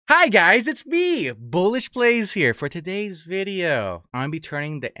Hi guys, it's me, BullishPlayz here. For today's video, I'm gonna be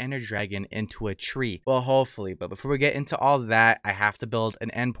turning the Ender Dragon into a tree. Well, hopefully, but before we get into all that, I have to build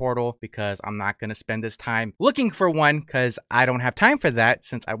an end portal because I'm not gonna spend this time looking for one because I don't have time for that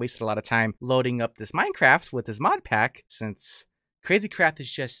since I wasted a lot of time loading up this Minecraft with this mod pack since CrazyCraft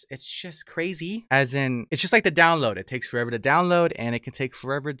is it's just crazy. As in, it's just like the download. It takes forever to download and it can take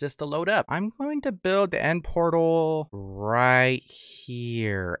forever just to load up. I'm going to build the end portal right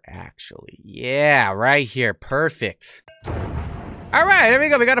here, actually. Yeah, right here. Perfect. All right, there we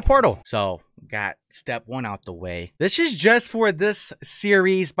go. We got a portal. So, got step one out the way. This is just for this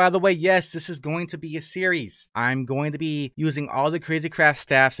series. By the way, yes, this is going to be a series. I'm going to be using all the CrazyCraft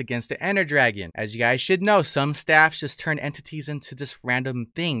staffs against the Ender Dragon. As you guys should know, some staffs just turn entities into just random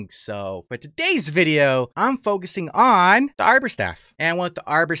things. So for today's video, I'm focusing on the Arbor Staff. And with the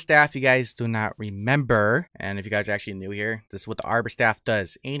Arbor Staff, you guys do not remember, and if you guys are actually new here, this is what the Arbor Staff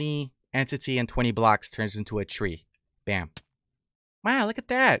does. Any entity in 20 blocks turns into a tree. Bam. Wow, look at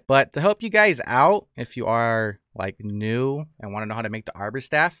that. But to help you guys out, if you are like new and want to know how to make the Arbor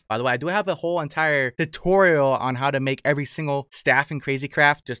Staff, by the way, I do have a whole entire tutorial on how to make every single staff in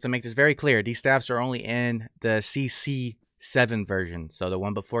CrazyCraft. Just to make this very clear, these staffs are only in the CC7 version. So the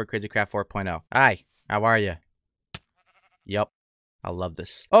one before CrazyCraft 4.0. Hi, how are you? Yep. I love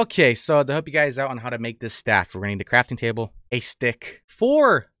this. Okay, so to help you guys out on how to make this staff, we're going to need a crafting table, a stick,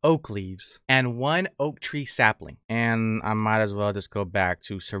 4 oak leaves, and 1 oak tree sapling. And I might as well just go back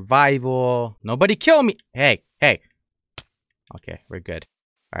to survival. Nobody kill me. Hey. Okay, we're good.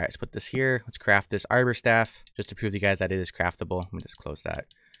 All right, let's put this here. Let's craft this Arbor Staff just to prove to you guys that it is craftable. Let me just close that.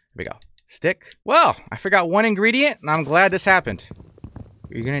 Here we go. Stick. Well, I forgot one ingredient, and I'm glad this happened.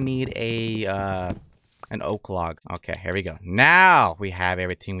 You're going to need an oak log. Okay, here we go. Now we have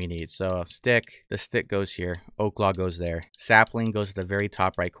everything we need. So stick, the stick goes here. Oak log goes there. Sapling goes to the very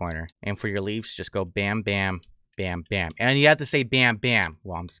top right corner. And for your leaves, just go bam, bam, bam, bam. And you have to say bam, bam.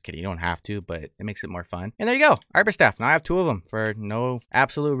 Well, I'm just kidding. You don't have to, but it makes it more fun. And there you go. Arbor Staff. Now I have 2 of them for no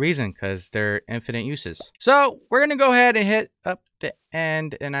absolute reason because they're infinite uses. So we're going to go ahead and hit up the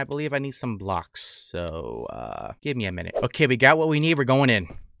end. And I believe I need some blocks. So give me a minute. Okay, we got what we need. We're going in.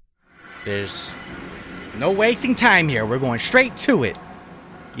 There's no wasting time here. We're going straight to it.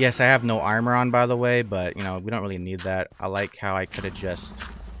 Yes, I have no armor on, by the way, but, you know, we don't really need that. I like how I could have just...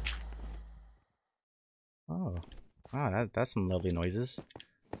 Oh. Wow, that's some lovely noises.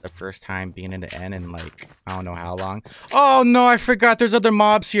 The first time being in the end in, like, I don't know how long. Oh, no, I forgot there's other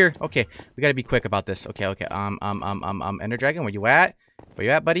mobs here. Okay, we gotta be quick about this. Okay. Ender Dragon, where you at? Where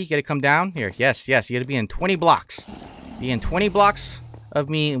you at, buddy? You gotta come down here. Yes, you gotta be in 20 blocks. Be in 20 blocks of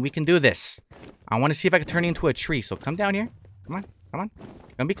me, and we can do this. I want to see if I can turn you into a tree. So come down here. Come on.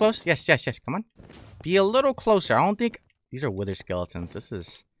 Gonna be close. Yes. Come on. Be a little closer. I don't think these are wither skeletons. This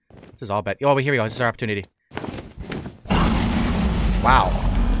is all bad. Oh, but here we go. This is our opportunity. Wow.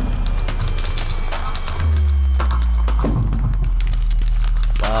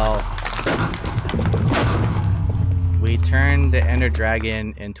 Well, we turned the Ender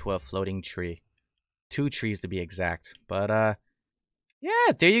Dragon into a floating tree. 2 trees to be exact. But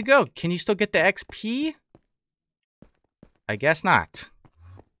yeah, there you go. Can you still get the XP? I guess not.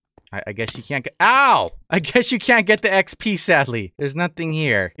 I guess you can't get... Ow! I guess you can't get the XP, sadly. There's nothing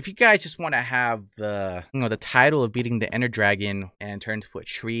here. If you guys just want to have the, the title of beating the Ender Dragon and turn into a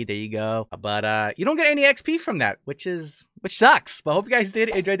tree, there you go. But you don't get any XP from that, which sucks. But I hope you guys did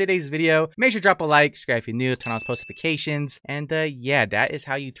enjoy today's video. Make sure to drop a like, subscribe if you're new, turn on post notifications. And yeah, that is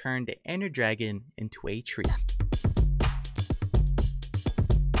how you turn the Ender Dragon into a tree.